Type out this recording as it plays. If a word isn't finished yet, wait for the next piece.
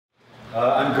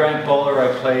I'm Grant Bowler.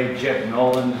 I play Jeb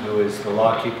Nolan, who is the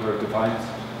law keeper of Defiance.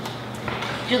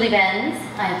 Julie Benz.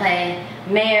 I play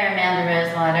Mayor Amanda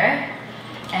Rosewater,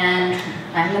 and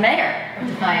I'm the mayor of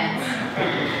Defiance.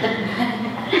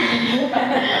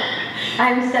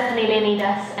 I'm Stephanie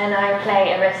Leonidas, and I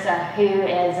play Arissa, who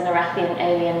is an Arathian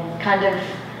alien, kind of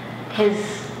his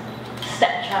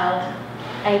stepchild,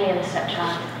 alien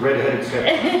stepchild. Red-headed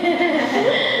stepchild.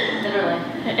 Literally.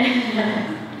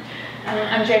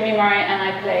 I'm Jamie Murray, and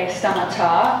I play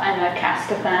Stamatar. I'm a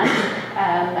Castathan,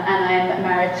 and I'm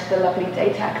married to the lovely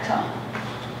Daytak.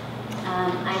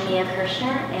 I'm Mia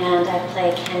Kirshner, and I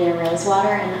play Kenya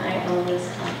Rosewater, and I own these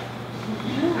club.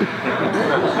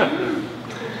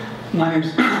 My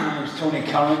name's Tony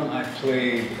Curran. I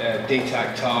play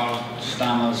Daytak,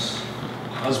 Stamma's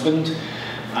husband,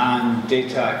 and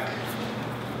Daytak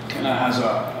kind of has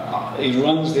he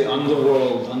runs the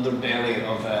underworld, underbelly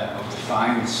of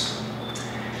Defiance.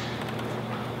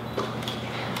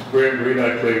 Graham Green,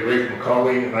 I play Rafe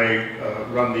McCauley, and I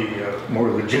run the more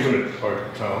legitimate part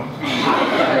of town.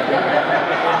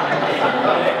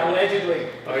 Allegedly.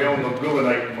 I own the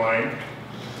Blumenite mine,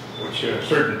 which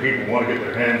certain people want to get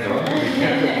their hands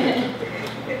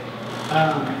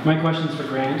on. My question's for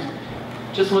Grant.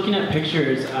 Just looking at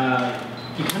pictures,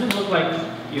 you kind of look like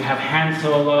you have Han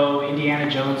Solo, Indiana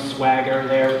Jones swagger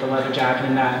there with the leather jacket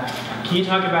and that. Can you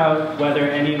talk about whether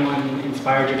anyone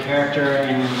inspired your character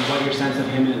and what your sense of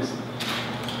him is?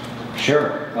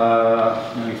 Sure.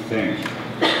 Let me think.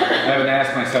 I haven't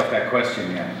asked myself that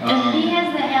question yet. He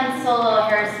has the Han Solo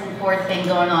Harrison Ford thing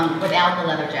going on without the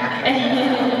leather jacket.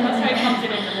 That's how he comes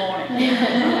in the morning.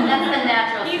 That's the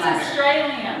natural He's swagger.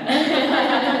 Australian.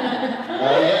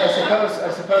 Yeah,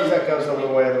 I suppose that goes a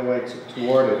little way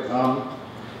toward it.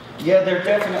 Yeah, there are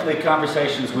definitely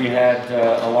conversations we had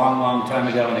a long, long time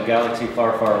ago in a galaxy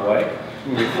far, far away,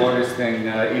 before this thing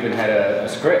even had a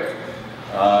script.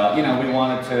 You know, we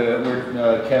wanted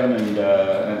to, Kevin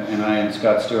and I and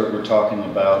Scott Stewart were talking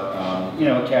about, you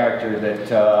know, a character that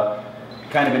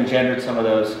kind of engendered some of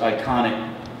those iconic,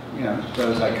 you know,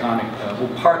 well,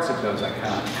 parts of those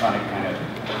iconic kind of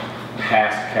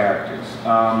past characters.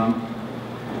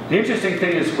 The interesting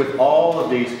thing is with all of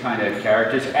these kind of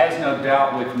characters, as no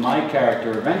doubt with my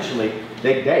character eventually,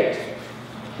 they date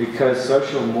because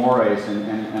social mores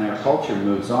and our culture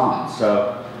moves on.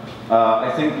 So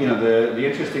I think, you know, the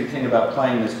interesting thing about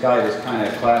playing this guy, this kind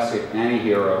of classic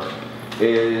anti-hero,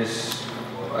 is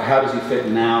how does he fit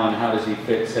now and how does he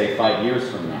fit, say, 5 years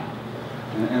from now?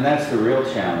 And that's the real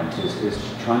challenge, is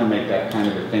trying to make that kind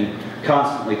of a thing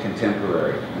constantly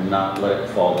contemporary and not let it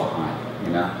fall behind,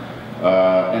 you know?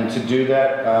 And to do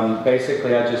that,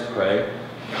 basically I just pray.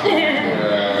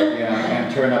 And, you know, I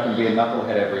can't turn up and be a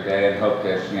knucklehead every day and hope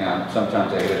that, you know,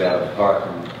 sometimes I hit it out of the park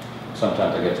and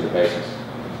sometimes I get to the basics.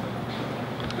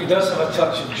 He does have a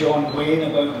touch of John Wayne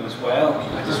about him as well.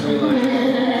 I just realised.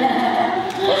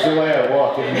 That's the way I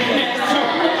walk, isn't it?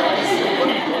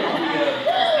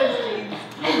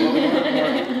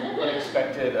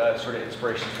 Unexpected sort of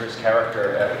inspiration for his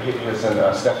character. He was in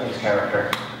Stephanie's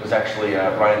character was actually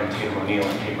Ryan and Tatum O'Neal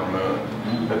in Paper Moon.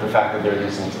 But the fact that they're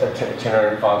this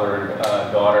itinerant father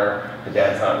and daughter, the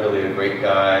dad's not really a great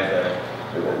guy,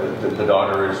 the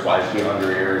daughter is wise beyond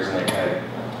her years, and they kind of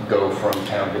go from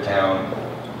town to town,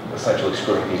 essentially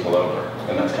screwing people over,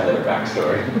 and that's kind of their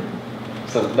backstory.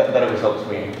 So that always helps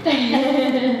me.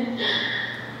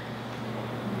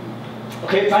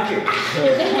 Okay, thank you.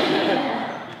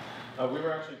 We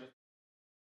were actually